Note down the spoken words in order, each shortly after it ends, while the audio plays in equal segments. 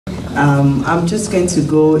I'm just going to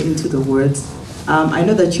go into the words. I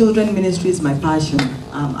know that children ministry is my passion.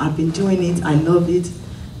 I've been doing it, I love it.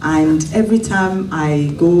 And every time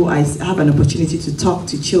I go, I have an opportunity to talk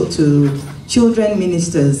to children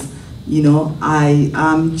ministers. You know, I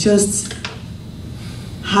am just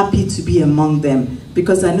happy to be among them,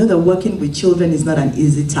 because I know that working with children is not an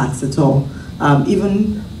easy task at all.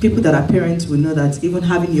 Even people that are parents will know that even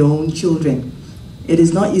having your own children, it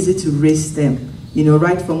is not easy to raise them. You know,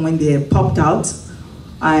 right from when they're popped out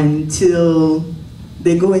until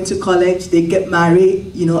they go into college, they get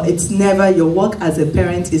married. You know, it's never, your work as a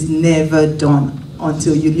parent is never done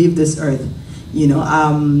until you leave this earth. You know,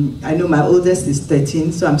 I know my oldest is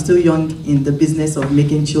 13, so I'm still young in the business of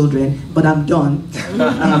making children, but I'm done.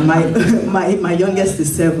 My youngest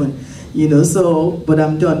is 7, you know, so, but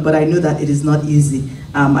I'm done. But I know that it is not easy.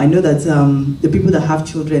 I know that the people that have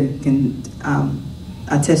children can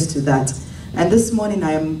attest to that. And this morning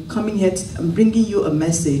I am coming here, I'm bringing you a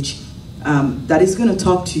message that is going to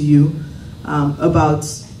talk to you about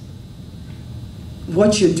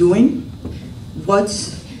what you're doing,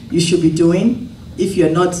 what you should be doing if you're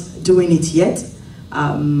not doing it yet,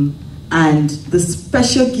 and the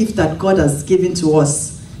special gift that God has given to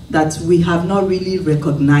us that we have not really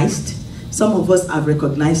recognized. Some of us have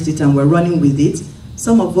recognized it and we're running with it.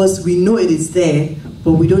 Some of us, we know it is there,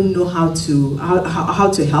 but we don't know how to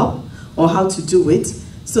help or how to do it.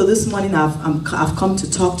 So this morning I've come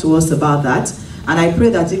to talk to us about that. And I pray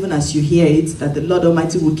that even as you hear it, that the Lord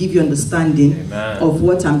Almighty will give you understanding Amen. Of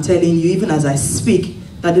what I'm telling you, even as I speak,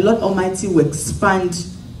 that the Lord Almighty will expand,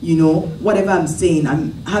 you know, whatever I'm saying,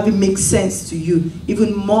 I'm having make sense to you,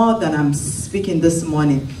 even more than I'm speaking this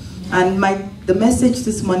morning. And the message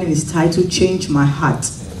this morning is titled, Change My Heart.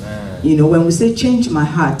 Amen. You know, when we say change my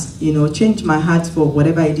heart, you know, change my heart for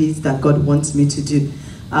whatever it is that God wants me to do.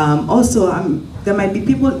 Also, there might be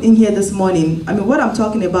people in here this morning. I mean, what I'm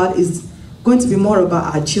talking about is going to be more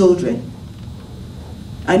about our children.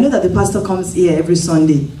 I know that the pastor comes here every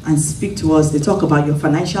Sunday and speak to us. They talk about your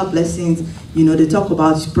financial blessings. You know, they talk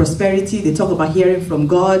about prosperity. They talk about hearing from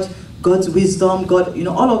God, God's wisdom, God, you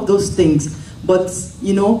know, all of those things. But,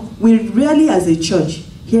 you know, we rarely as a church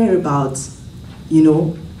hear about, you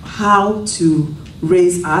know, how to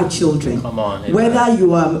raise our children. Come on, whether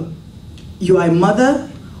you are a mother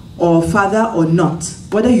or father or not,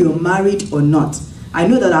 whether you're married or not. I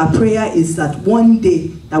know that our prayer is that one day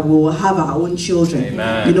that we will have our own children.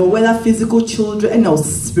 Amen. You know, whether physical children or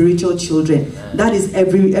spiritual children. Amen. That is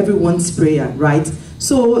everyone's prayer, right?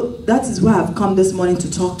 So that is why I've come this morning to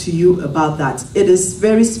talk to you about that. It is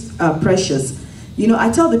very precious. You know, I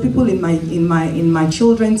tell the people in my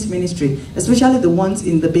children's ministry, especially the ones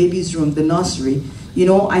in the baby's room, the nursery, you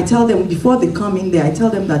know, I tell them before they come in there, I tell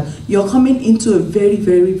them that you're coming into a very,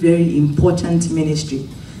 very, very important ministry.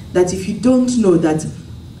 That if you don't know that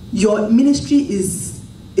your ministry is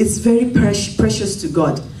very precious to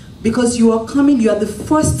God, because you are the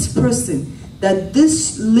first person that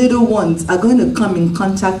these little ones are going to come in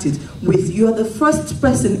contact with. You are the first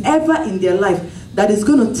person ever in their life that is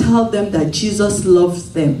going to tell them that Jesus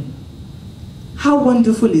loves them. How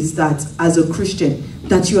wonderful is that as a Christian,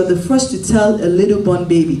 that you are the first to tell a little born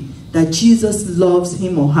baby that Jesus loves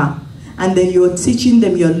him or her. And then you're teaching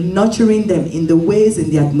them, you're nurturing them in the ways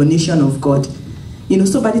and the admonition of God. You know,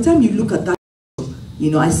 so by the time you look at that,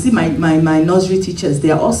 you know, I see my nursery teachers,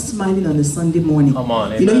 they are all smiling on a Sunday morning. Come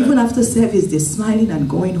on, you know, even after service, they're smiling and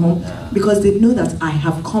going home because they know that I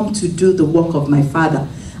have come to do the work of my Father.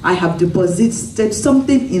 I have deposited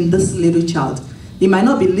something in this little child. He might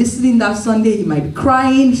not be listening that Sunday, he might be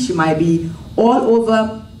crying, she might be all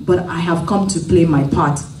over, but I have come to play my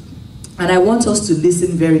part. And I want us to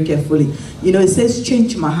listen very carefully. You know, it says,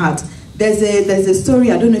 change my heart. There's a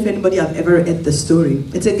story, I don't know if anybody have ever read the story.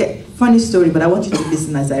 It's a funny story, but I want you to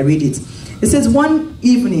listen as I read it. It says, one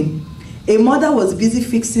evening, a mother was busy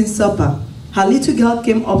fixing supper. Her little girl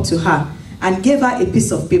came up to her and gave her a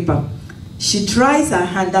piece of paper. She dries her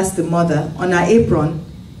hand, that's the mother, on her apron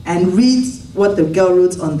and reads what the girl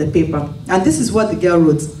wrote on the paper. And this is what the girl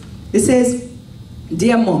wrote. It says,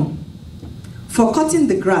 Dear Mom, for cutting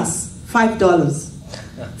the grass, $5.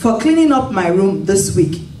 For cleaning up my room this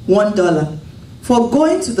week, $1. For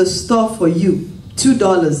going to the store for you,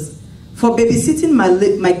 $2. For babysitting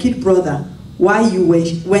my kid brother while you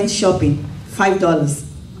went shopping, $5.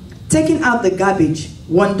 Taking out the garbage,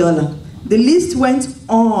 $1. The list went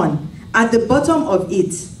on. At the bottom of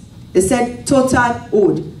it, it said total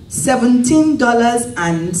owed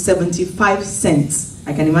 $17.75.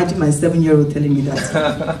 I can imagine my 7-year-old telling me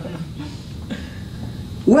that.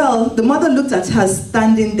 Well, the mother looked at her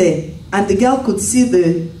standing there, and the girl could see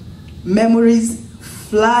the memories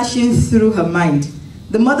flashing through her mind.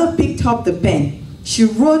 The mother picked up the pen. She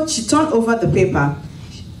turned over the paper.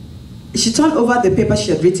 She turned over the paper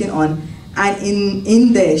she had written on, and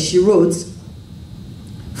in there she wrote,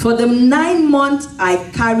 "For the 9 months I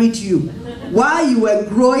carried you, while you were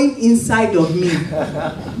growing inside of me,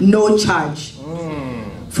 no charge.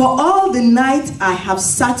 For all the night I have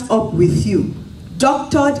sat up with you,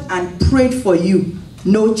 doctored and prayed for you,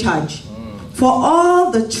 no charge. For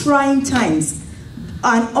all the trying times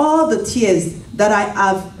and all the tears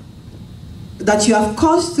that you have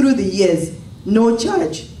caused through the years, no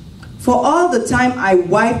charge. For all the time I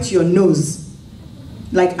wiped your nose,"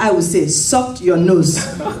 like I would say, sucked your nose,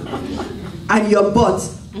 "and your butt,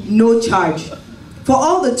 no charge. For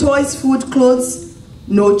all the toys, food, clothes,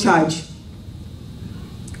 no charge.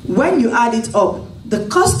 When you add it up, the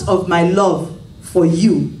cost of my love for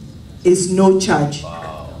you is no charge."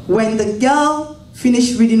 Wow. When the girl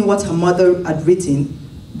finished reading what her mother had written,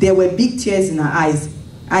 there were big tears in her eyes,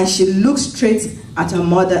 and she looked straight at her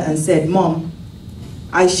mother and said, "Mom,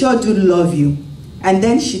 I sure do love you." And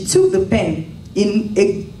then she took the pen. In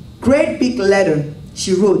a great big letter,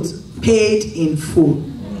 she wrote, "Paid in full."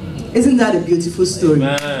 Isn't that a beautiful story?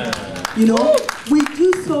 Amen. You know, we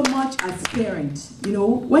do so much as parents. You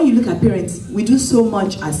know, when you look at parents, we do so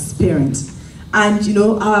much as parents. And you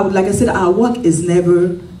know, like I said, our work is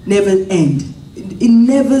never end. It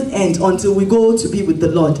never ends until we go to be with the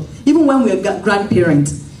Lord. Even when we are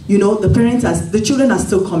grandparents, you know, the children are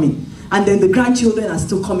still coming. And then the grandchildren are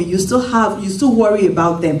still coming. You still worry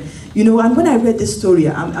about them. You know, and when I read this story,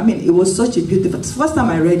 I mean, it was such a beautiful, the first time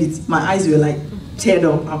I read it, my eyes were like teared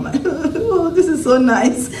up. I'm like, oh, this is so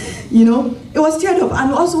nice. You know, it was teared up.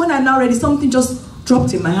 And also when I now read it, something just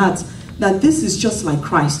dropped in my heart, that this is just like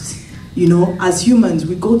Christ. You know, as humans,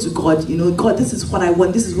 we go to God, you know, God, this is what I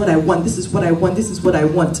want, this is what I want, this is what I want, this is what I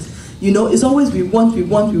want. You know, it's always we want.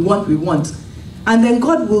 And then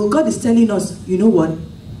God is telling us, you know what?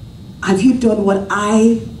 Have you done what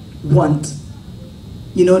I want?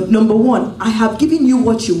 You know, number one, I have given you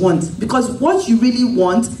what you want, because what you really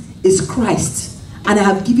want is Christ, and I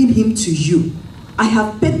have given him to you. I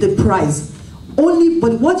have paid the price.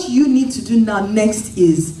 But what you need to do now next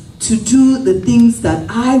is to do the things that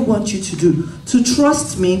I want you to do. To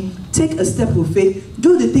trust me, take a step of faith,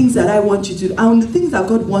 do the things that I want you to do. And the things that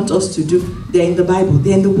God wants us to do, they're in the Bible,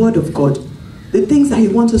 they're in the Word of God. The things that he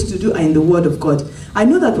wants us to do are in the Word of God. I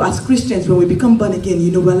know that as Christians, when we become born again,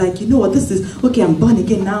 you know, we're like, you know what, this is, okay, I'm born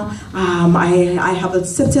again now. I have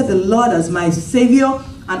accepted the Lord as my Savior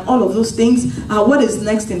and all of those things. What is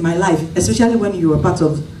next in my life? Especially when you are part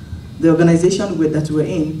of the organization that we're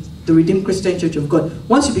in, the Redeemed Christian Church of God.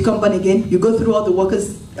 Once you become born again, you go through all the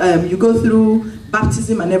workers, you go through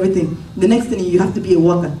baptism and everything. The next thing, you have to be a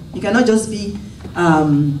worker. You cannot just be,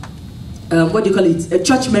 what do you call it, a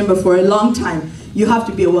church member for a long time. You have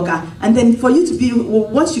to be a worker. And then for you to be,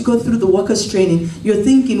 once you go through the workers training, you're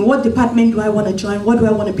thinking, what department do I want to join? What do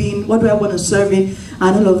I want to be in? What do I want to serve in?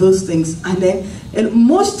 And all of those things. And then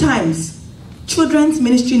most times, children's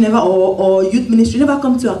ministry never, or youth ministry never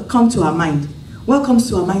come to our mind. What comes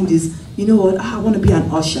to our mind is, you know what, I want to be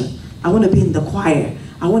an usher. I want to be in the choir.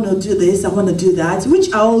 I want to do this, I want to do that,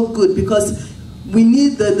 which are all good, because we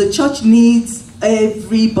need, the church needs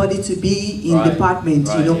everybody to be in department,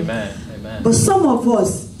 you know. Amen. Amen. But some of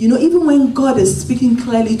us, you know, even when God is speaking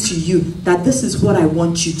clearly to you that this is what I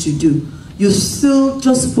want you to do, you still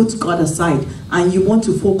just put God aside and you want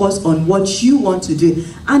to focus on what you want to do.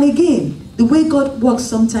 And again, the way God works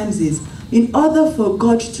sometimes is, in order for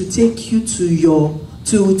God to take you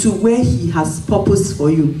to where he has purpose for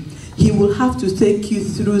you, he will have to take you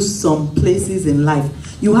through some places in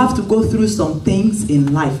life. You have to go through some things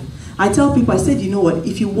in life. I tell people, I said, you know what,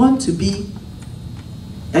 if you want to be,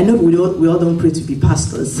 I know we all don't pray to be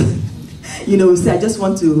pastors. You know, we say, I just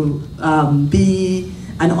want to be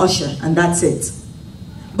an usher, and that's it.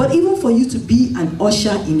 But even for you to be an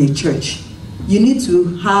usher in a church, you need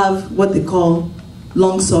to have what they call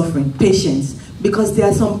long-suffering, patience. Because there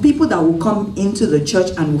are some people that will come into the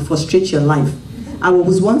church and will frustrate your life. I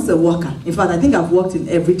was once a worker. In fact, I think I've worked in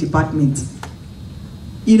every department.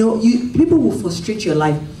 You know, people will frustrate your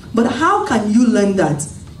life. But how can you learn that?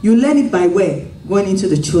 You learn it by where? Going into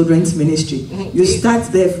the children's ministry. You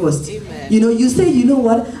start there first. Amen. You know, you say, you know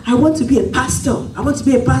what? I want to be a pastor. I want to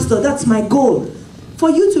be a pastor. That's my goal. For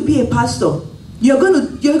you to be a pastor, you're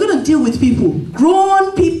gonna deal with people,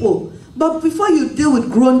 grown people. But before you deal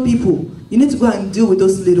with grown people, you need to go and deal with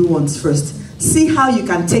those little ones first. See how you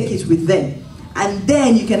can take it with them. And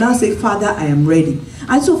then you can now say, Father, I am ready.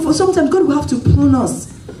 And so for sometimes God will have to prune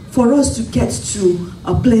us for us to get to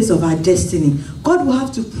a place of our destiny. God will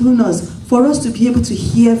have to prune us for us to be able to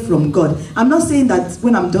hear from God. I'm not saying that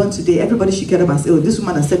when I'm done today, everybody should get up and say, oh, this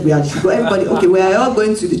woman has said we should go. Everybody, okay, we are all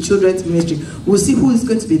going to the children's ministry. We'll see who is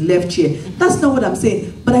going to be left here. That's not what I'm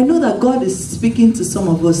saying. But I know that God is speaking to some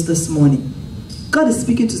of us this morning. God is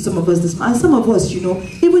speaking to some of us this morning. And some of us, you know,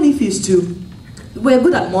 even if it's we're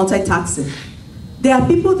good at multitasking. There are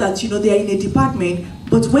people that, you know, they are in a department,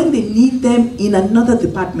 but when they need them in another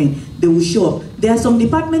department, they will show up. There are some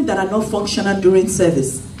departments that are not functional during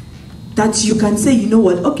service. That you can say, you know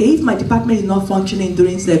what, okay, if my department is not functioning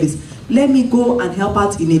during service, let me go and help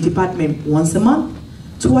out in a department once a month,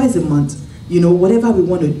 twice a month, you know, whatever we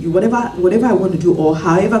want to do, whatever I want to do, or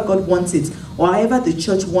however God wants it, or however the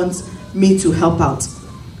church wants me to help out.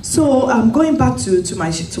 So I'm going back to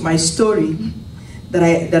my story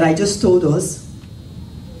that I just told us.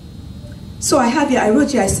 So I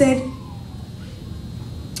wrote here, I said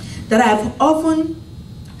that I have often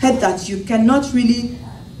heard that you cannot really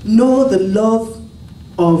know the love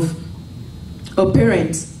of a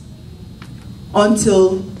parent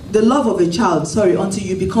until until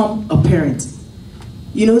you become a parent.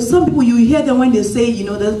 You know, some people, you hear them when they say, you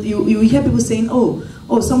know, that you hear people saying, oh,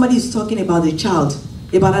 somebody is talking about a child,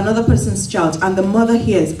 about another person's child, and the mother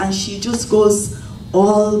hears, and she just goes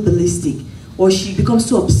all ballistic, or she becomes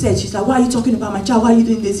so upset. She's like, why are you talking about my child? Why are you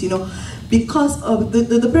doing this? You know, because of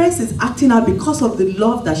the parent is acting out because of the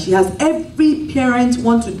love that she has. Every parent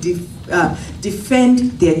wants to defend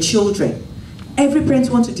their children. Every parent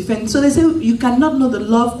wants to defend. So they say you cannot know the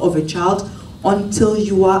love of a child until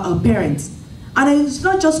you are a parent. And it's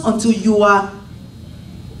not just until you are,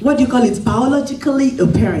 what do you call it, biologically a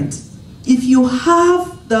parent. If you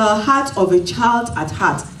have the heart of a child at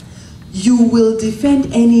heart, you will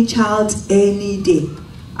defend any child any day.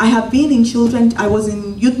 I have been in children, I was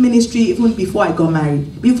in youth ministry even before I got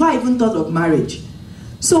married, before I even thought of marriage.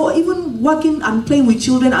 So even working and playing with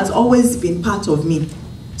children has always been part of me.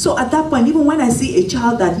 So at that point, even when I see a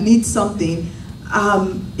child that needs something,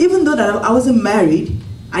 even though that I wasn't married,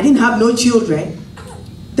 I didn't have no children,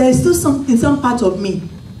 there's still some part of me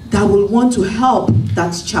that will want to help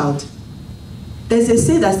that child. There's a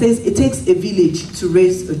saying that says it takes a village to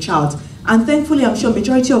raise a child. And thankfully, I'm sure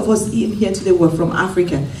majority of us in here today were from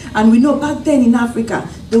Africa. And we know back then in Africa,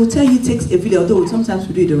 they will tell you it takes a village, although sometimes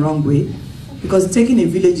we do it the wrong way. Because taking a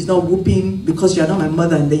village is not whooping because you're not my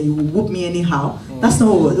mother and then you will whoop me anyhow. That's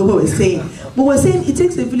not what we're saying. But we're saying it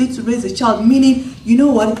takes a village to raise a child, meaning, you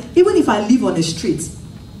know what, even if I live on the street,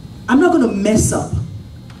 I'm not going to mess up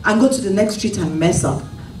and go to the next street and mess up.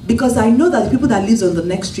 Because I know that the people that live on the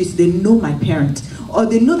next street, they know my parent. Or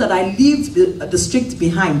they know that I lived the street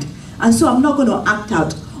behind. And so I'm not going to act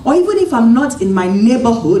out. Or even if I'm not in my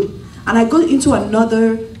neighborhood, and I go into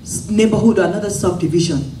another neighborhood or another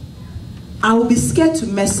subdivision, I will be scared to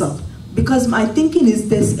mess up. Because my thinking is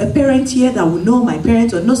there's a parent here that will know my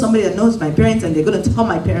parents, or know somebody that knows my parents, and they're going to tell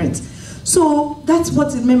my parents. So that's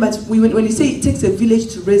what it means when you say it takes a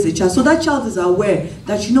village to raise a child. So that child is aware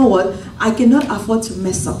that, you know what, I cannot afford to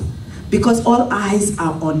mess up because all eyes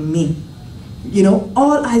are on me. You know,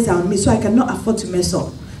 all eyes are on me, so I cannot afford to mess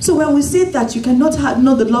up. So when we say that you cannot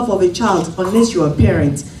know the love of a child unless you're a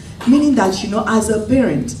parent, meaning that, you know, as a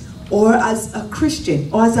parent or as a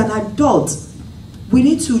Christian or as an adult, we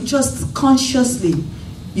need to just consciously,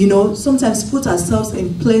 you know, sometimes put ourselves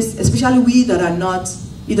in place, especially we that are not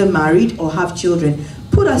either married or have children,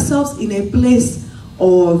 put ourselves in a place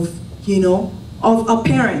of, you know, of a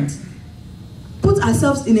parent. Put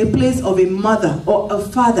ourselves in a place of a mother or a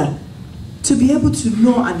father to be able to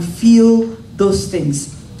know and feel those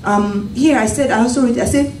things. Here I said,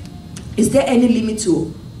 is there any limit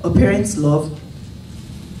to a parent's love?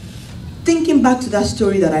 Thinking back to that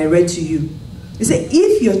story that I read to you, you say,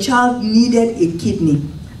 if your child needed a kidney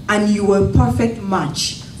and you were a perfect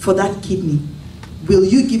match for that kidney, will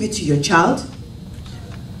you give it to your child?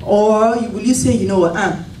 Or will you say, you know what,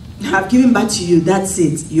 I've given back to you, that's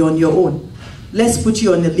it, you're on your own. Let's put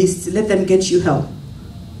you on the list, let them get you help.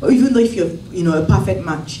 Or even though if you're, you know, a perfect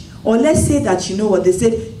match. Or let's say that, you know what, they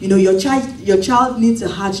said, you know, your child needs a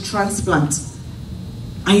heart transplant.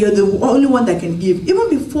 And you're the only one that can give. Even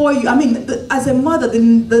before you, I mean, as a mother,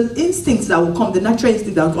 the instincts that will come, the natural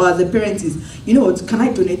instinct that will come as a parent is, you know what, can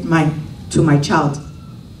I donate mine to my child?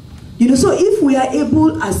 You know, so if we are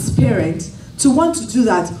able as parents to want to do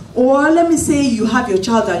that, or let me say you have your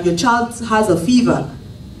child and your child has a fever,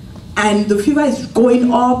 and the fever is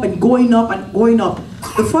going up and going up and going up,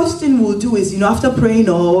 the first thing we'll do is, you know, after praying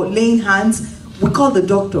or laying hands, we call the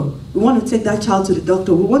doctor. We want to take that child to the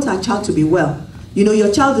doctor. We want our child to be well. You know,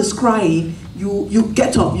 your child is crying, you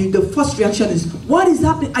get up. The first reaction is, what is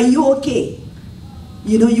happening? Are you okay?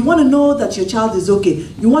 You know, you want to know that your child is okay.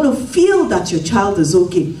 You want to feel that your child is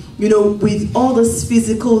okay, you know, with all those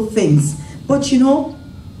physical things. But you know,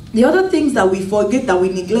 the other things that we forget, that we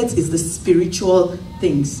neglect, is the spiritual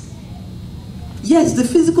things. Yes, the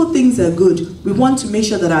physical things are good. We want to make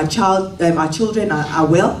sure that our children are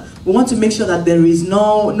well. We want to make sure that there is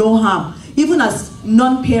no harm. Even as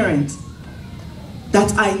non-parents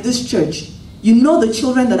that are in this church, you know the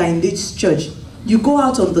children that are in this church. You go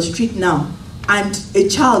out on the street now, and a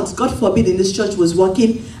child, God forbid, in this church was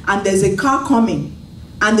walking, and there's a car coming,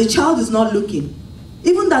 and the child is not looking.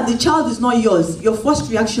 Even that the child is not yours, your first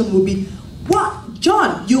reaction will be, what?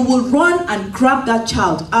 John, you will run and grab that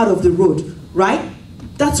child out of the road, right?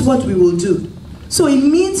 That's what we will do. So it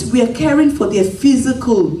means we are caring for their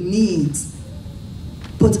physical needs.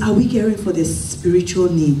 But are we caring for their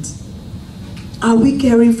spiritual needs? Are we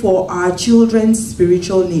caring for our children's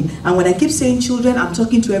spiritual need? And when I keep saying children, I'm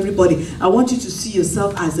talking to everybody. I want you to see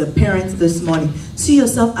yourself as a parent this morning. See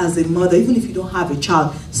yourself as a mother, even if you don't have a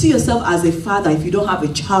child. See yourself as a father if you don't have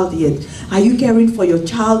a child yet. Are you caring for your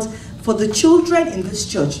child, for the children in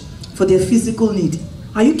this church, for their physical need?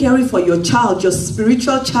 Are you caring for your child, your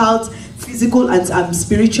spiritual child's physical and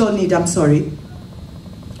spiritual need? I'm sorry.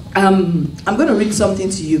 I'm going to read something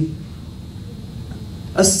to you.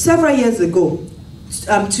 Several years ago,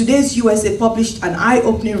 Today's USA published an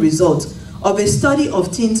eye-opening result of a study of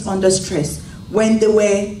teens under stress. When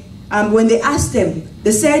they asked them,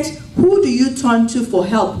 they said, who do you turn to for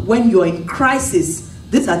help when you're in crisis?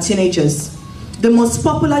 These are teenagers. The most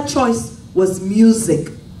popular choice was music.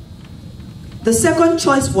 The second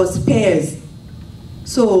choice was peers.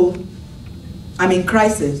 So, I'm in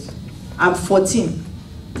crisis. I'm 14.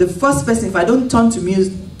 The first person, if I don't turn to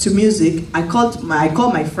music, I call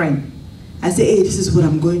my friend. I say, hey, this is what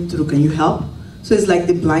I'm going through, can you help? So it's like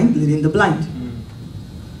the blind leading the blind.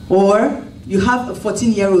 Or you have a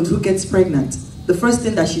 14-year-old who gets pregnant. The first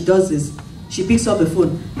thing that she does is she picks up the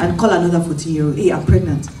phone and call another 14-year-old, hey, I'm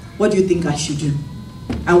pregnant. What do you think I should do?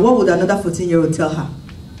 And what would another 14-year-old tell her?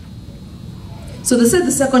 So they said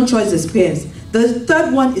the second choice is peers. The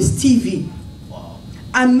third one is TV.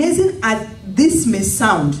 Amazing as this may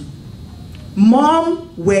sound, mom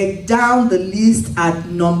were down the list at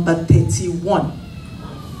number 31.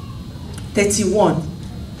 31.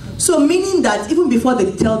 So meaning that even before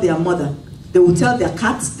they tell their mother, they will tell their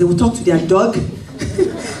cats, they will talk to their dog,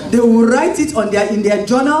 they will write it in their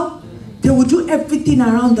journal, they will do everything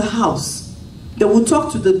around the house. They will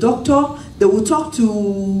talk to the doctor, they will talk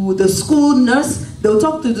to the school nurse, they will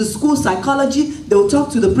talk to the school psychology, they will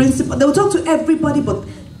talk to the principal, they will talk to everybody, but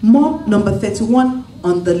mom, number 31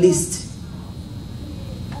 on the list.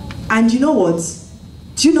 And you know what?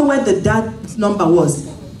 Do you know where the dad number was?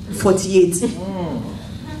 48.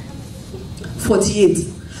 48.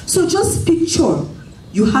 So just picture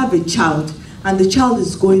you have a child and the child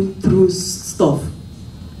is going through stuff.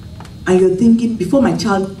 And you're thinking, before my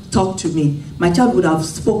child talked to me, my child would have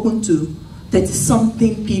spoken to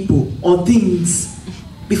 30-something people or things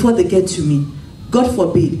before they get to me. God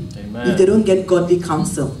forbid, Amen, if they don't get godly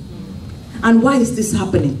counsel. And why is this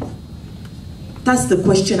happening? That's the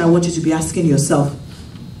question I want you to be asking yourself.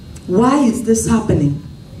 Why is this happening?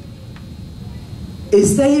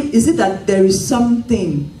 Is it that there is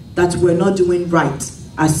something that we're not doing right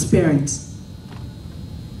as parents?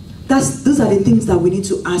 Those are the things that we need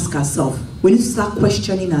to ask ourselves. We need to start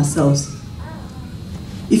questioning ourselves.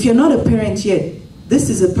 If you're not a parent yet, this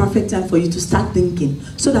is a perfect time for you to start thinking,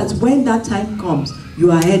 so that when that time comes, you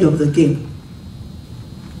are ahead of the game.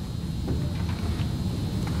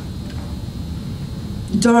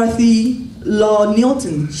 Dorothy Law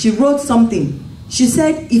Newton, she wrote something. She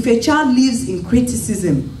said, if a child lives in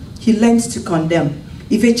criticism, he learns to condemn.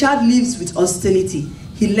 If a child lives with hostility,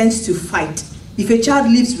 he learns to fight. If a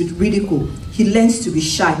child lives with ridicule, he learns to be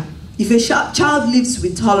shy. If a child lives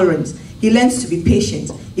with tolerance, he learns to be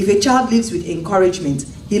patient. If a child lives with encouragement,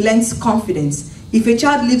 he learns confidence. If a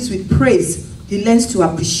child lives with praise, he learns to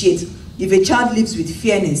appreciate. If a child lives with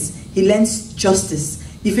fairness, he learns justice.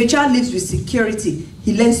 If a child lives with security,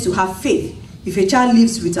 he learns to have faith. If a child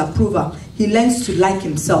lives with approval, he learns to like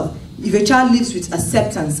himself. If a child lives with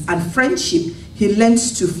acceptance and friendship, he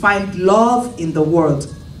learns to find love in the world.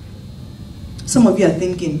 Some of you are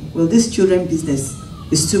thinking, well, this children business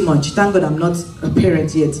is too much. Thank God I'm not a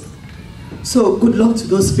parent yet. So good luck to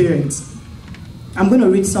those parents. I'm going to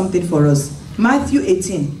read something for us. Matthew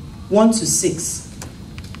 18, 1 to 6.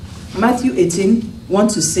 Matthew 18, 1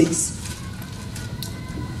 to 6.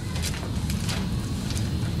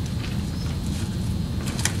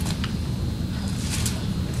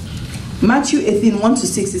 Matthew 18,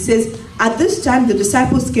 1-6, it says, at this time the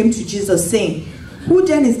disciples came to Jesus saying, who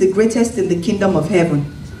then is the greatest in the kingdom of heaven?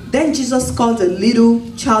 Then Jesus called a little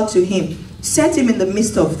child to him, set him in the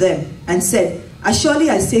midst of them, and said, surely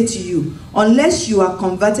I say to you, unless you are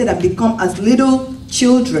converted and become as little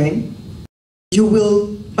children, you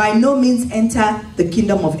will by no means enter the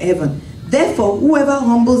kingdom of heaven. Therefore, whoever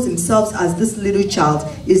humbles himself as this little child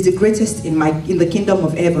is the greatest in the kingdom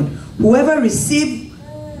of heaven. Whoever receives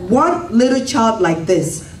one little child like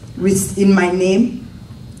this in my name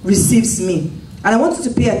receives me. And I want you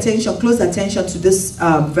to pay attention, close attention to this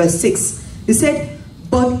verse 6. It said,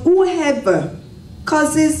 but whoever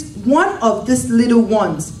causes one of these little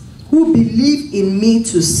ones who believe in me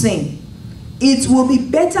to sin, it will be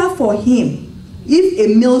better for him if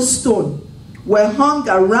a millstone were hung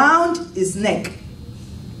around his neck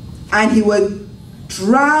and he were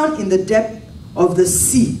drowned in the depth of the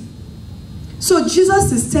sea. So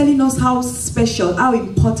Jesus is telling us how special, how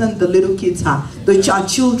important the little kids are, our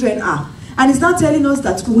children are. And he's not telling us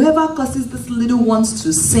that whoever causes these little ones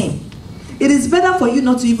to sin, it is better for you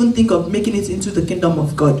not to even think of making it into the kingdom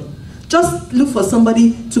of God. Just look for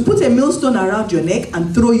somebody to put a millstone around your neck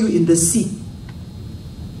and throw you in the sea.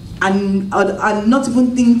 And not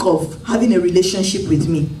even think of having a relationship with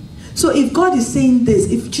me. So if God is saying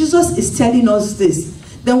this, if Jesus is telling us this,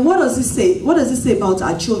 then what does he say? What does he say about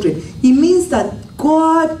our children? He means that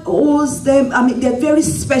God owes them, they're very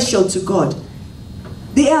special to God.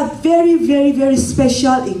 They are very, very, very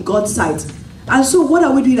special in God's sight. And so what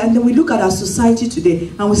are we doing? And then we look at our society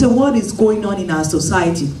today and we say, what is going on in our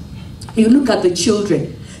society? You look at the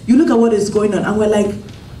children, you look at what is going on, and we're like,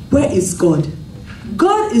 where is God?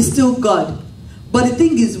 God is still God. But the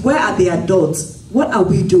thing is, where are the adults? What are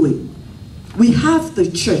we doing? We have the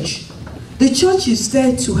church. The church is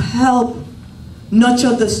there to help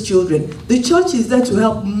nurture these children. The church is there to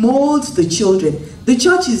help mold the children. The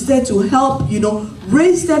church is there to help,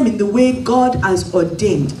 raise them in the way God has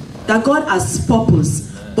ordained, that God has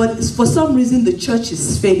purpose. But for some reason, the church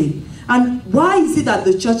is failing. And why is it that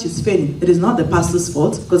the church is failing? It is not the pastor's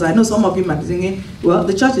fault, because I know some of you might be thinking, well,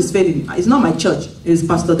 the church is failing. It's not my church. It is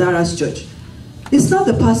Pastor Dara's church. It's not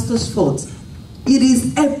the pastor's fault. It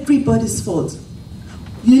is everybody's fault.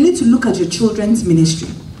 You need to look at your children's ministry.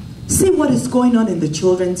 See what is going on in the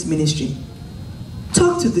children's ministry.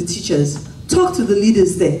 Talk to the teachers. Talk to the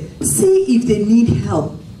leaders there. See if they need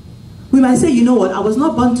help. We might say, you know what, I was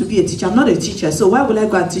not born to be a teacher. I'm not a teacher, so why would I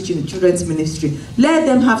go and teach in the children's ministry? Let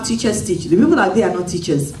them have teachers teach. The people out there are not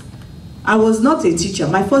teachers. I was not a teacher.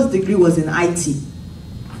 My first degree was in IT.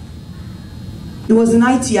 It was in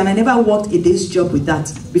IT, and I never worked a day's job with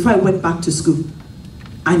that before I went back to school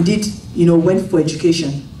and went for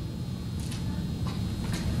education.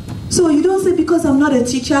 So you don't say because I'm not a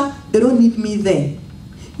teacher, they don't need me there.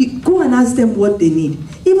 You go and ask them what they need.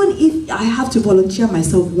 Even if I have to volunteer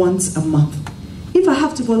myself once a month, if I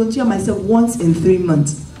have to volunteer myself once in 3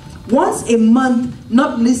 months, once a month,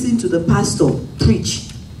 not listen to the pastor preach,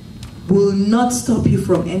 will not stop you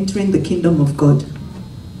from entering the kingdom of God.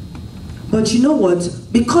 But you know what?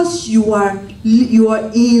 Because you are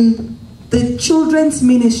in the children's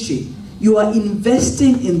ministry, you are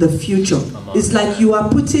investing in the future. It's like you're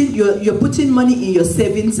putting money in your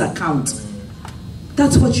savings account.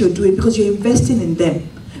 That's what you're doing, because you're investing in them.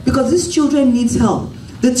 Because these children need help.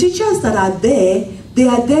 The teachers that are there, they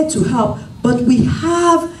are there to help, but we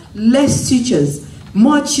have less teachers,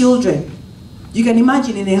 more children. You can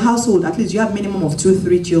imagine in a household, at least you have minimum of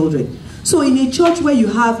 2-3 children. So in a church where you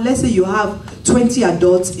have, let's say you have 20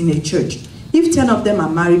 adults in a church, if 10 of them are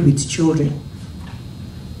married with children,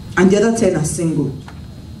 and the other 10 are single,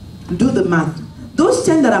 do the math. Those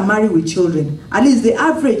 10 that are married with children, at least the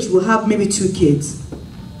average will have maybe 2 kids.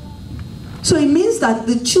 So it means that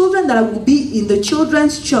the children that will be in the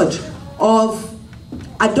children's church of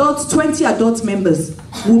adults, 20 adult members,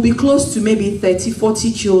 will be close to maybe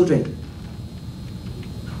 30-40 children.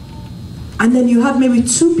 And then you have maybe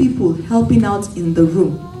 2 people helping out in the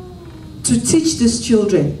room to teach these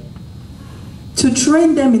children, to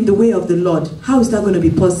train them in the way of the Lord. How is that going to be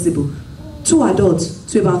possible? 2 adults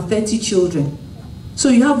to about 30 children. So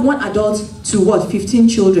you have 1 adult to what? 15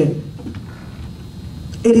 children.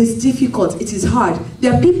 It is difficult. It is hard.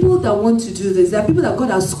 There are people that want to do this. There are people that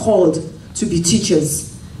God has called to be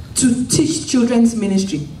teachers, to teach children's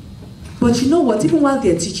ministry. But you know what? Even while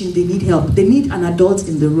they're teaching, they need help. They need an adult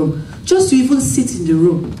in the room. Just to even sit in the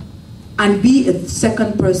room and be a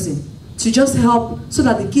second person, to just help so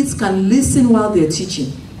that the kids can listen while they're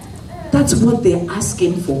teaching. That's what they're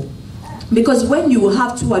asking for. Because when you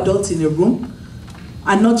have 2 adults in a room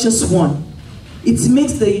and not just 1, it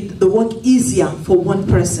makes the work easier for 1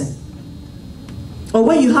 person. Or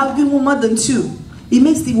when you have even more than 2, it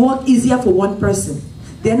makes the work easier for one person.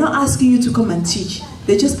 They're not asking you to come and teach.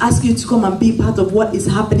 They just ask you to come and be part of what is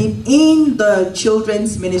happening in the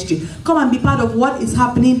children's ministry. Come and be part of what is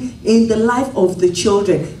happening in the life of the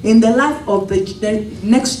children, in the life of the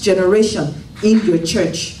next generation in your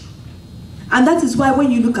church. And that is why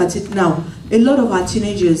when you look at it now, a lot of our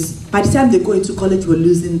teenagers, by the time they go into college, we're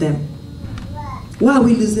losing them. Why are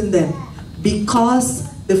we losing them? Because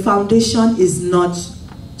the foundation is not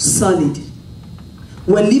solid.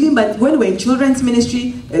 We're living, but when we're in children's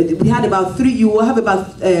ministry, we had about 3, you will have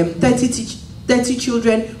about 30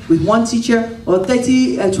 children with one teacher, or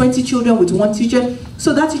 20 children with one teacher.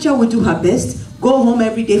 So that teacher will do her best, go home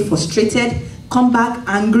every day frustrated, come back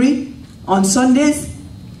angry. On Sundays,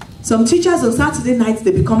 some teachers on Saturday nights,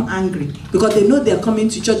 they become angry because they know they're coming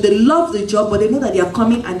to church. They love the job, but they know that they are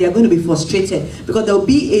coming and they are going to be frustrated because there will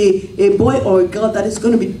be a boy or a girl that is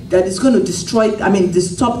going to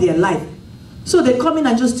disturb their life. So they come in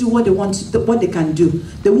and just do what they want, what they can do.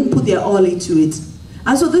 They won't put their all into it.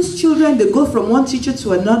 And so these children, they go from one teacher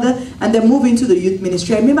to another and they move into the youth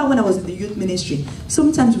ministry. I remember when I was in the youth ministry,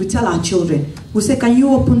 sometimes we tell our children, we say, can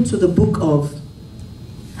you open to the book of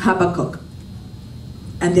Habakkuk?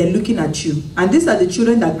 And they're looking at you. And these are the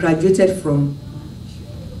children that graduated from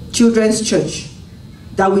children's church.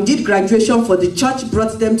 That we did graduation for, the church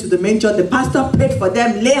brought them to the main church, the pastor prayed for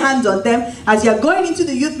them, lay hands on them. As you're going into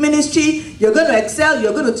the youth ministry, you're going to excel,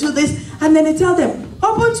 you're going to do this. And then they tell them,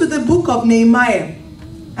 open to the book of Nehemiah.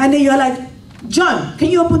 And then you're like, John, can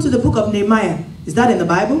you open to the book of Nehemiah? Is that in the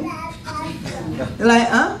Bible? You're like,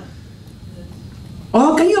 huh?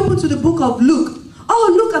 Or can you open to the book of Luke?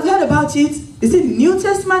 Oh, Luke, I've heard about it. Is it New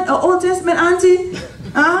Testament or Old Testament, auntie?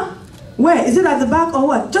 Huh? Where? Is it at the back or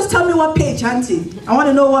what? Just tell me what page, auntie. I want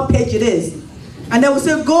to know what page it is. And they will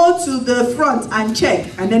say, go to the front and check.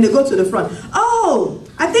 And then they go to the front. Oh,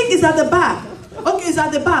 I think it's at the back. Okay, it's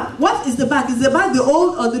at the back. What is the back? Is the back the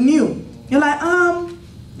old or the new? You're like,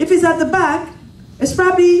 if it's at the back, it's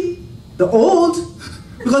probably the old.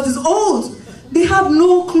 Because it's old. They have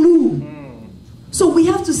no clue. So we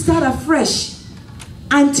have to start afresh.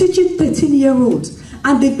 And teaching 13-year-olds.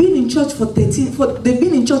 And they've been in church they've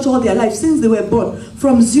been in church all their life since they were born.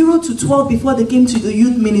 From 0 to 12 before they came to the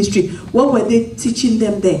youth ministry. What were they teaching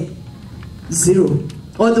them there? 0.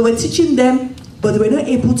 Or they were teaching them, but they were not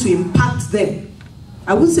able to impact them.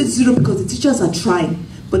 I wouldn't say 0 because the teachers are trying,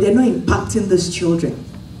 but they're not impacting these children.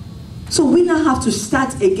 So we now have to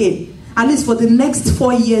start again. At least for the next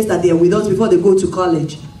 4 years that they're with us before they go to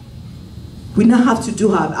college. We now have to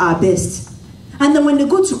do our best. And then when they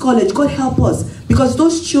go to college, God help us. Because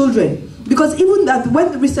those children, because even that,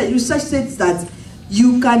 when the research says that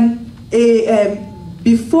you can,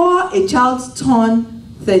 before a child turns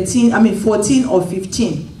 14 or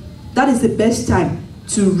 15, that is the best time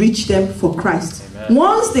to reach them for Christ. Amen.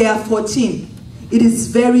 Once they are 14, it is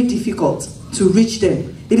very difficult to reach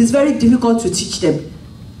them. It is very difficult to teach them.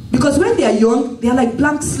 Because when they are young, they are like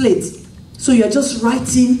blank slates. So you're just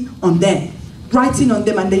writing on them.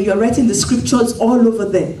 And then you're writing the scriptures all over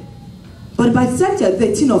them. But by the time they're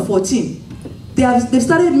 13 or 14, they've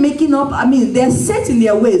started making up, they're set in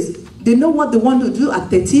their ways. They know what they want to do at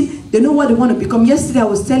 13. They know what they want to become. Yesterday I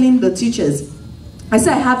was telling the teachers, I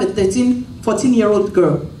said I have a 14-year-old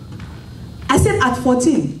girl. I said at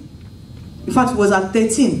 14, in fact it was at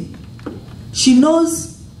 13, she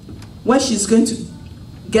knows where she's going to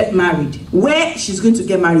get married. Where she's going to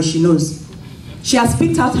get married, she knows. She has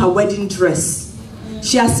picked out her wedding dress.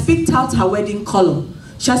 She has picked out her wedding color.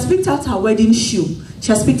 She has picked out her wedding shoe.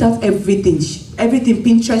 She has picked out everything. Everything,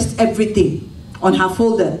 Pinterest, everything on her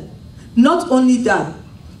folder. Not only that,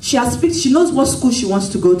 she knows what school she wants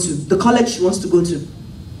to go to, the college she wants to go to.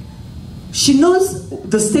 She knows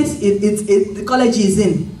the state the college is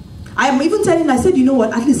in. I'm even telling her, I said, you know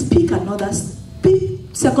what, at least pick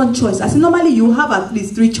second choice. I said, normally you have at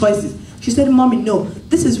least 3 choices. She said, Mommy, no,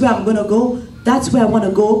 this is where I'm going to go, that's where I want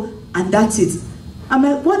to go, and that's it. I'm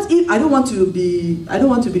like, what if, I don't want to be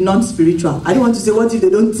non-spiritual. I don't want to say, what if they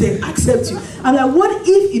don't accept you? I'm like, what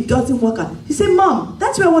if it doesn't work out? He said, Mom,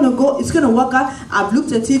 that's where I want to go. It's going to work out. I've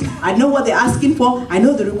looked at it. I know what they're asking for. I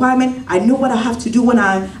know the requirement. I know what I have to do when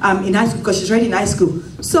I'm in high school, because she's already in high school.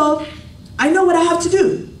 So I know what I have to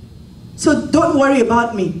do. So don't worry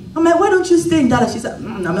about me. I'm like, why don't you stay in Dallas? She said,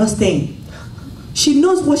 I'm not staying. She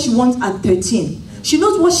knows what she wants at 13. She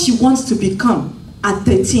knows what she wants to become at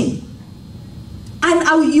 13.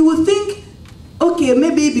 And you would think, okay,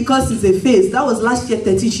 maybe because it's a phase. That was last year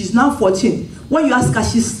 13, she's now 14. When you ask her,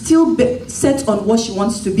 she's still set on what she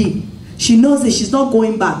wants to be. She knows that she's not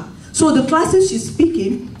going back. So the classes she's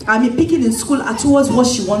picking in school are towards what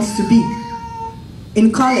she wants to be.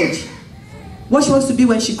 in college, what she wants to be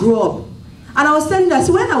when she grew up. And I was telling her,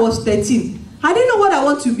 so when I was 13, I didn't know what I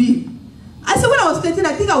want to be. I said when I was 13,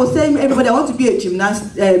 I think I was telling everybody I want to be a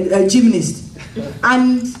gymnast.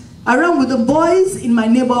 And I ran with the boys in my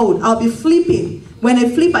neighborhood. I'll be flipping. When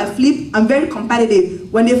they flip, I flip. I'm very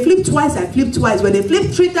competitive. When they flip twice, I flip twice. When they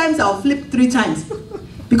flip 3 times, I'll flip 3 times.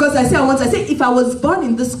 Because I said if I was born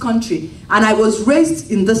in this country and I was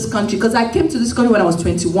raised in this country, because I came to this country when I was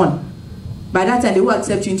 21. By that time, they won't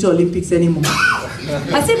accept you into Olympics anymore.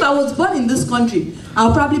 I said if I was born in this country,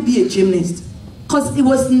 I'll probably be a gymnast. Because it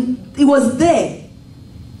was there.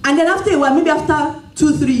 And then after a while, maybe after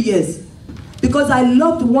 2-3 years, because I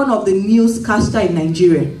loved one of the newscaster in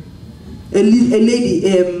Nigeria, a lady,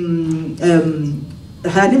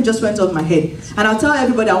 her name just went off my head. And I'll tell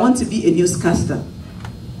everybody I want to be a newscaster.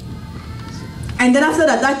 And then after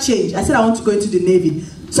that changed. I said I want to go into the Navy.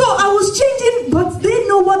 So I was changing, but they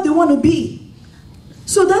know what they want to be.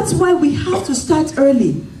 So that's why we have to start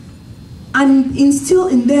early and instill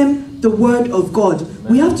in them the word of God.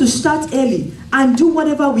 We have to start early and do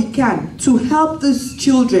whatever we can to help these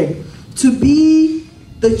children to be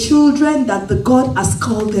the children that the God has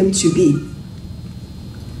called them to be.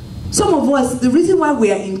 Some of us, the reason why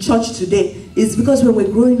we are in church today is because when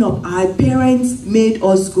we're growing up, our parents made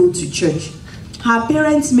us go to church. Our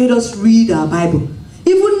parents made us read our Bible.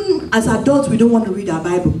 Even as adults, we don't want to read our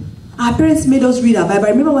Bible. Our parents made us read our Bible. I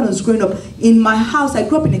remember when I was growing up, in my house, I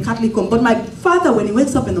grew up in a Catholic home, but my father, when he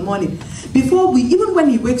wakes up in the morning, even when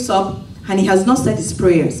he wakes up and he has not said his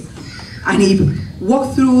prayers, and he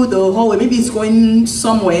walked through the hallway, maybe he's going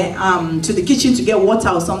somewhere to the kitchen to get water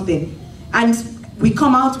or something, and we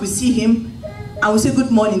come out, we see him, and we say, good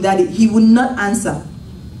morning, Daddy. He will not answer.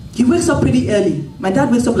 He wakes up pretty early. My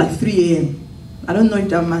dad wakes up like 3 a.m. I don't know if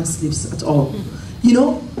that man sleeps at all. You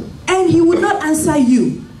know? And he will not answer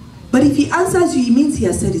you. But if he answers you, it means he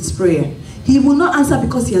has said his prayer. He will not answer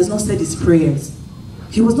because he has not said his prayers.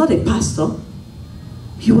 He was not a pastor.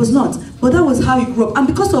 He was not. But that was how he grew up. And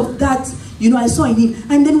because of that, you know, I saw in him.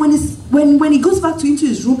 And then when he goes back into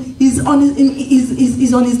his room, he's on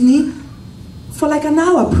his knee for like an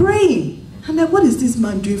hour praying. I'm like, what is this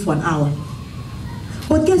man doing for an hour?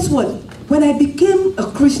 But guess what? When I became a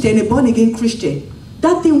Christian, a born-again Christian,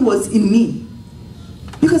 that thing was in me.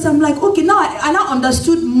 Because I'm like, okay, now I now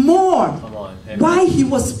understood more why he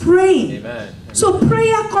was praying. Amen. So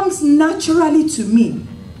prayer comes naturally to me.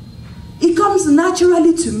 It comes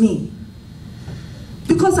naturally to me.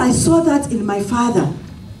 Because I saw that in my father.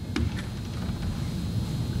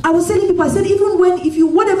 I was telling people, I said, even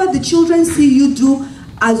whatever the children see you do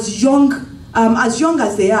as young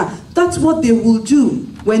as they are, that's what they will do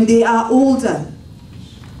when they are older.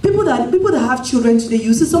 People that have children today,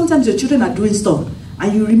 you see sometimes your children are doing stuff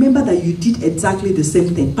and you remember that you did exactly the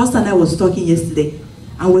same thing. Pastor and I was talking yesterday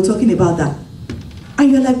and we're talking about that.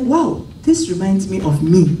 And you're like, wow, this reminds me of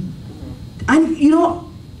me. And you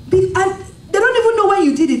know, and they don't even know when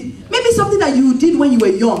you did it. Maybe something that you did when you were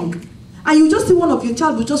young. And you just see one of your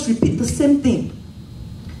child will just repeat the same thing.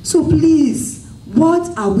 So please,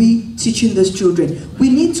 what are we teaching these children? We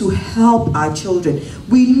need to help our children.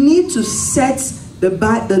 We need to set the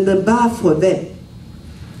bar for them.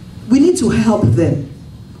 We need to help them.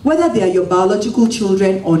 Whether they are your biological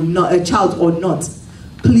children or not, a child or not,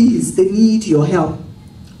 please, they need your help.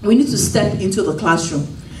 We need to step into the classroom.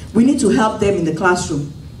 We need to help them in the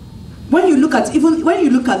classroom. When you look at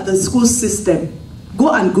the school system,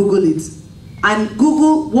 go and Google it. And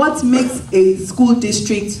Google what makes a school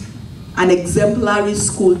district an exemplary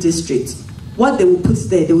school district. What they will put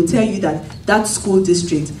there, they will tell you that school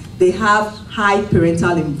district, they have high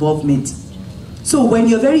parental involvement. So when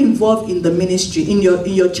you're very involved in the ministry, in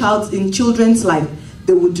children's life,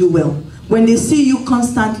 they will do well. When they see you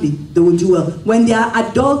constantly, they will do well. When there are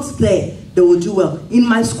adults there, they will do well. In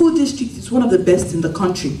my school district, it's one of the best in the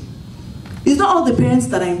country. It's not all the parents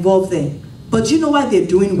that are involved there. But you know why they're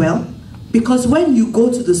doing well? Because when you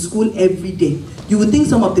go to the school every day, you would think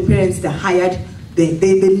some of the parents they're hired, they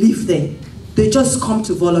live there. They just come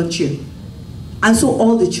to volunteer. And so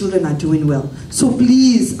all the children are doing well. So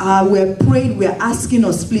please, we're praying, we're asking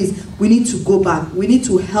us, please, we need to go back. We need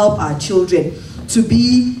to help our children to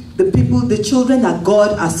be the children that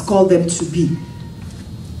God has called them to be.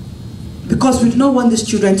 Because we do not want these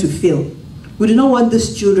children to fail. We do not want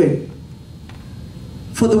these children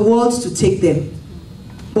for the world to take them.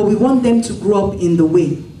 But we want them to grow up in the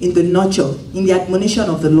way, in the nurture, in the admonition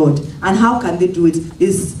of the Lord. And how can they do it?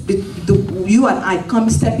 Is you and I come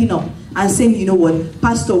stepping up and saying, you know what,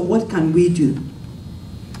 Pastor, what can we do?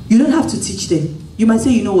 You don't have to teach them. You might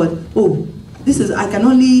say, you know what, oh,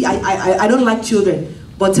 I don't like children,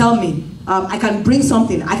 but tell me, I can bring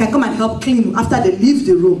something. I can come and help clean after they leave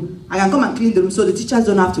the room. I can come and clean the room so the teachers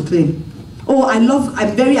don't have to clean. Oh,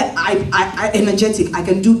 I'm very energetic. I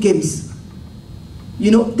can do games.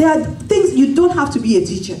 You know, there are things, you don't have to be a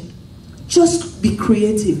teacher. Just be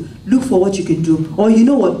creative. Look for what you can do. Or you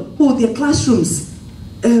know what? Oh, their classrooms.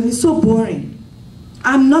 It's so boring.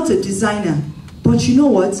 I'm not a designer. But you know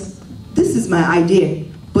what? This is my idea.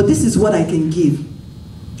 But this is what I can give.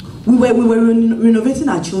 We were renovating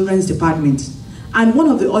our children's department. And one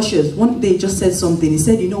of the ushers, one day just said something. He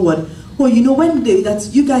said, you know what? Oh, you know,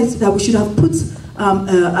 that we should have put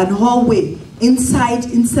an hallway inside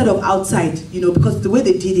instead of outside, you know, because the way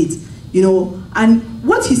they did it, you know. And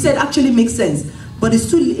what he said actually makes sense. But it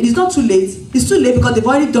is not too late. It's too late because they've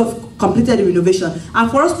already completed the renovation.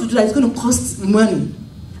 And for us to do that, it's going to cost money.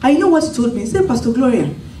 And you know what he told me? He said, Pastor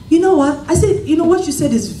Gloria, you know what? I said, you know what you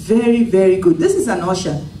said is very, very good. This is an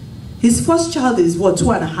usher. His first child is what,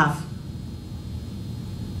 2.5.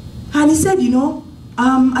 And he said, you know,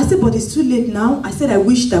 I said, but it's too late now. I said, I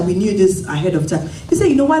wish that we knew this ahead of time. He said,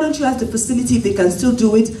 you know, why don't you ask the facility if they can still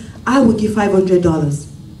do it? I will give $500.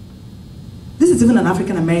 This is even an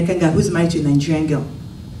African-American guy who's married to a Nigerian girl.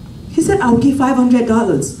 He said, I will give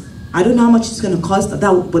 $500. I don't know how much it's going to cost, but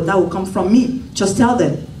that will come from me. Just tell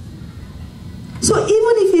them. So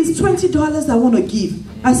even if it's $20 I want to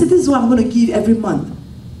give, I said, this is what I'm going to give every month.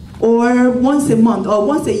 Or once a month, or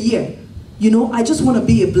once a year. You know, I just want to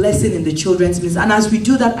be a blessing in the children's ministry. And as we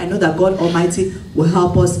do that, I know that God Almighty will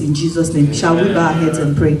help us in Jesus' name. Shall we bow our heads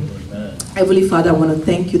and pray? Amen. Heavenly Father, I want to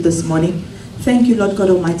thank you this morning. Thank you, Lord God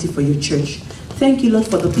Almighty, for your church. Thank you, Lord,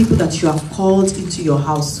 for the people that you have called into your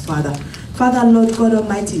house, Father. Father, Lord God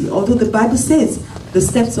Almighty, although the Bible says the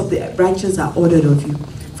steps of the righteous are ordered of you.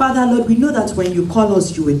 Father, Lord, we know that when you call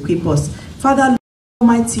us, you equip us. Father, Lord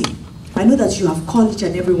Almighty, I know that you have called each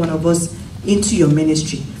and every one of us into your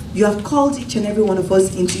ministry. You have called each and every one of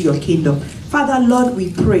us into your kingdom. Father, Lord,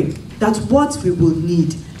 we pray that what we will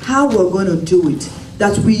need, how we're going to do it,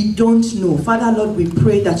 that we don't know. Father, Lord, we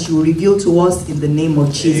pray that you will reveal to us in the name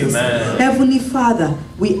of Jesus. Amen. Heavenly Father,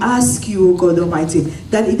 we ask you, O God Almighty,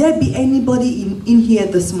 that if there be anybody in here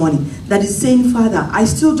this morning that is saying, Father, I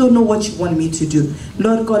still don't know what you want me to do.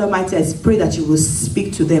 Lord God Almighty, I pray that you will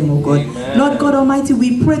speak to them, O God. Amen. Lord God Almighty,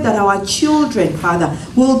 we pray that our children, Father,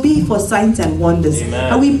 will be for signs and wonders.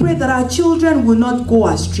 Amen. And we pray that our children will not go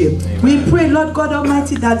astray. Amen. We pray, Lord God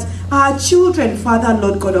Almighty, that our children, Father,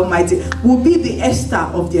 Lord God Almighty, will be the Esther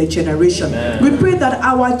of their generation. Amen. We pray that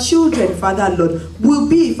our children, Father, Lord, will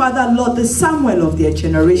be, Father, Lord, the Samuel of their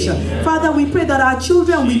generation. Amen. Father, we pray that our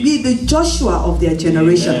children will be the Joshua of their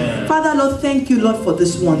generation. Amen. Father, Lord, thank you, Lord, for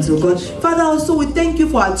this ones, oh God. Father, also we thank you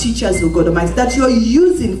for our teachers, oh God Almighty, that you are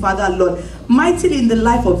using, Father, Lord, mightily in the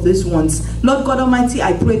life of these ones. Lord God Almighty,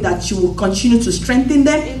 I pray that you will continue to strengthen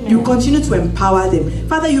them. Amen. You continue to empower them.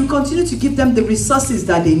 Father, you continue to give them the resources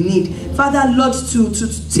that they need. Father, Lord, to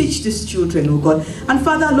teach these children, oh God. And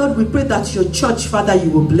Father, Lord, we pray that your church, Father, you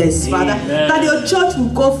will bless, Father. Amen. That your church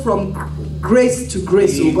will go from grace to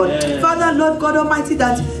grace, oh God. Father, Lord God Almighty,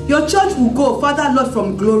 that your church will go, Father, Lord,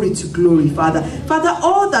 from glory to glory, Father. Father,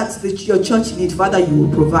 all that your church needs, Father, you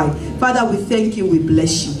will provide. Father, we thank you, we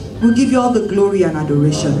bless you. We give you all the glory and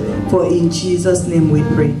adoration. For in Jesus' name we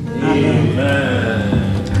pray. Amen. Amen.